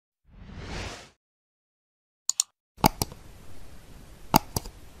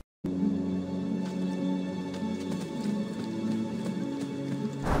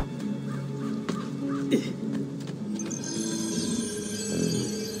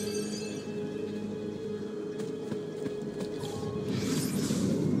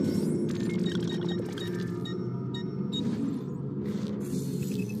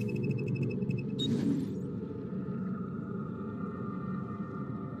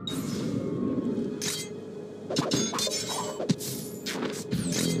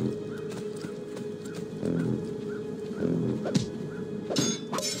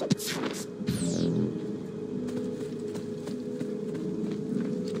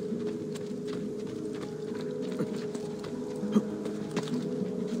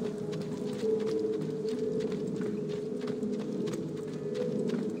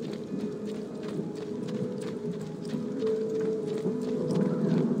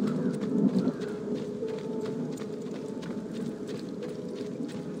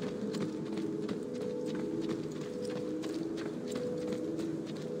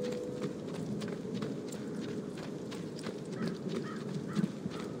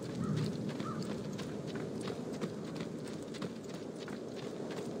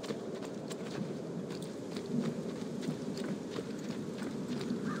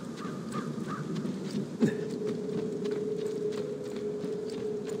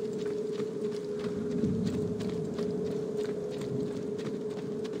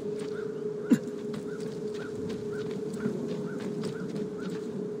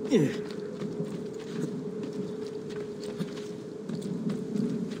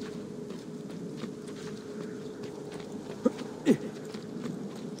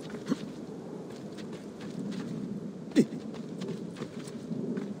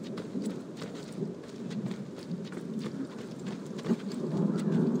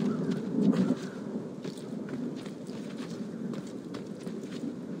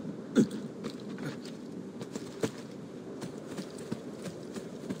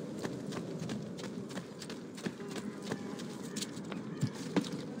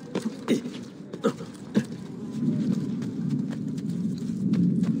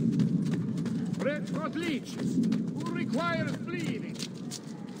Who requires bleeding?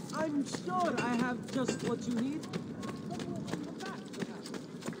 I'm sure I have just what you need.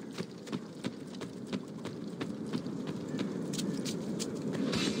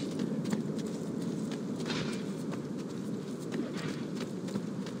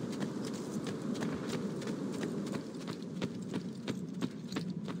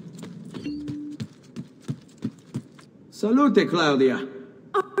 Salute, Claudia.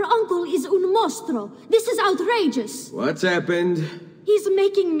 Our uncle is un mostro. This is outrageous. What's happened? He's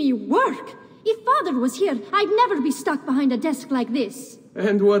making me work. If Father was here, I'd never be stuck behind a desk like this.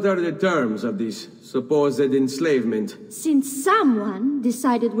 And what are the terms of this supposed enslavement? Since someone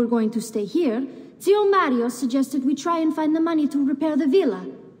decided we're going to stay here, Zio Mario suggested we try and find the money to repair the villa.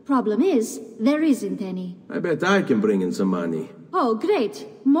 Problem is, there isn't any. I bet I can bring in some money. Oh, great.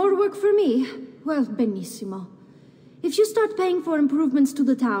 More work for me. Well, benissimo. If you start paying for improvements to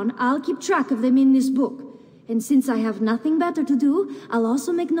the town, I'll keep track of them in this book. And since I have nothing better to do, I'll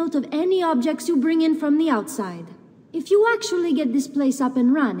also make note of any objects you bring in from the outside. If you actually get this place up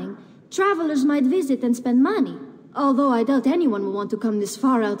and running, travelers might visit and spend money. Although I doubt anyone will want to come this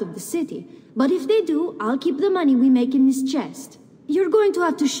far out of the city. But if they do, I'll keep the money we make in this chest. You're going to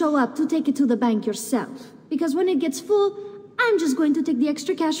have to show up to take it to the bank yourself. Because when it gets full, I'm just going to take the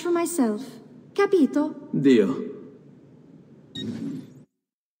extra cash for myself. Capito? Deal.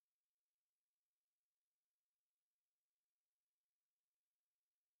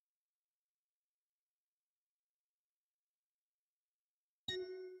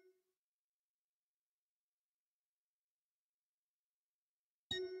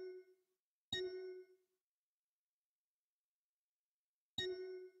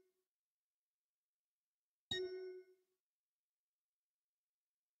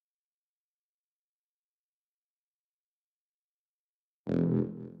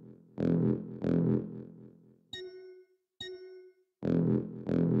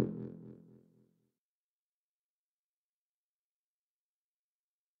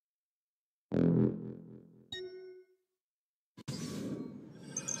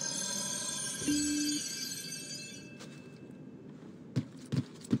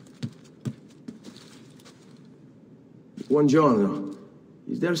 Buongiorno.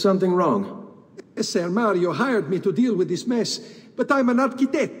 Is there something wrong? Sir Mario hired me to deal with this mess, but I'm an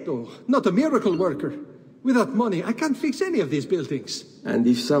architetto, not a miracle worker. Without money, I can't fix any of these buildings. And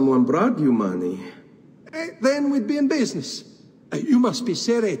if someone brought you money? Then we'd be in business. You must be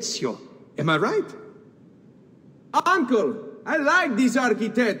Ser Ezio. Am I right? Uncle, I like this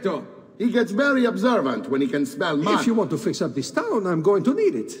architetto. He gets very observant when he can smell money. If you want to fix up this town, I'm going to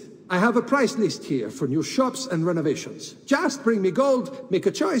need it. I have a price list here for new shops and renovations. Just bring me gold, make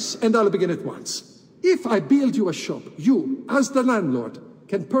a choice, and I'll begin at once. If I build you a shop, you, as the landlord,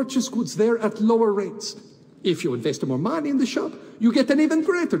 can purchase goods there at lower rates. If you invest more money in the shop, you get an even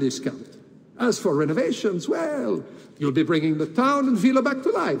greater discount. As for renovations, well, you'll be bringing the town and villa back to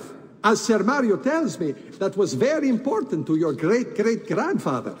life. As Sir Mario tells me, that was very important to your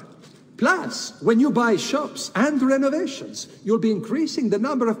great-great-grandfather. Plus, when you buy shops and renovations, you'll be increasing the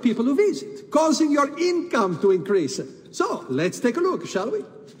number of people who visit, causing your income to increase. So, let's take a look, shall we?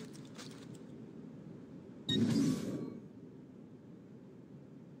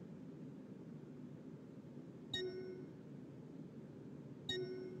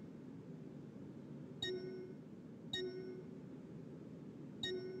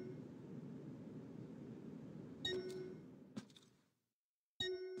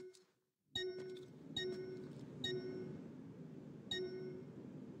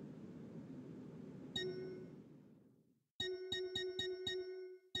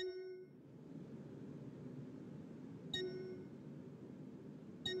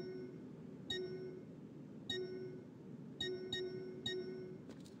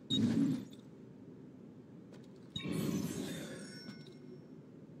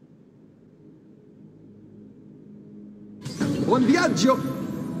 Buon viaggio!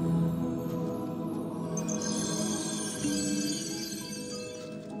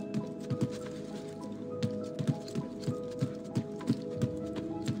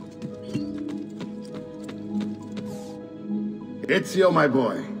 Ezio, my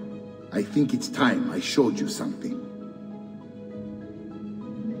boy, I think it's time I showed you something.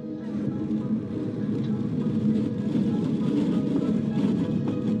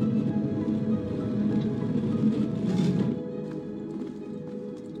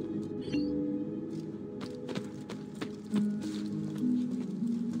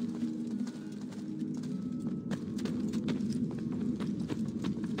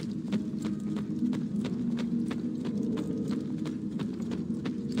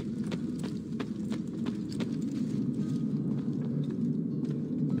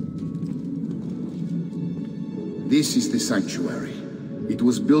 This is the sanctuary. It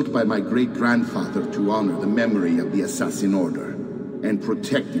was built by my great-grandfather to honor the memory of the Assassin Order and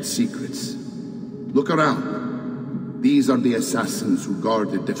protect its secrets. Look around. These are the assassins who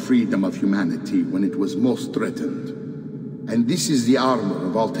guarded the freedom of humanity when it was most threatened. And this is the armor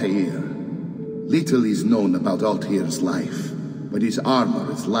of Altair. Little is known about Altair's life, but his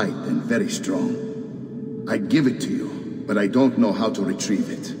armor is light and very strong. I'd give it to you, but I don't know how to retrieve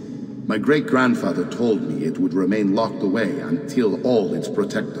it. My great-grandfather told me it would remain locked away until all its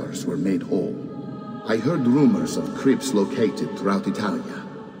protectors were made whole. I heard rumors of crypts located throughout Italia,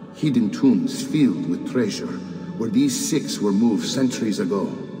 hidden tombs filled with treasure, where these six were moved centuries ago.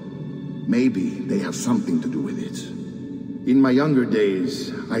 Maybe they have something to do with it. In my younger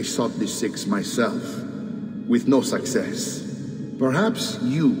days, I sought the six myself, with no success. Perhaps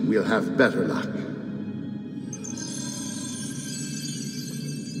you will have better luck.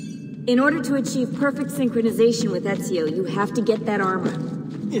 In order to achieve perfect synchronization with Ezio, you have to get that armor.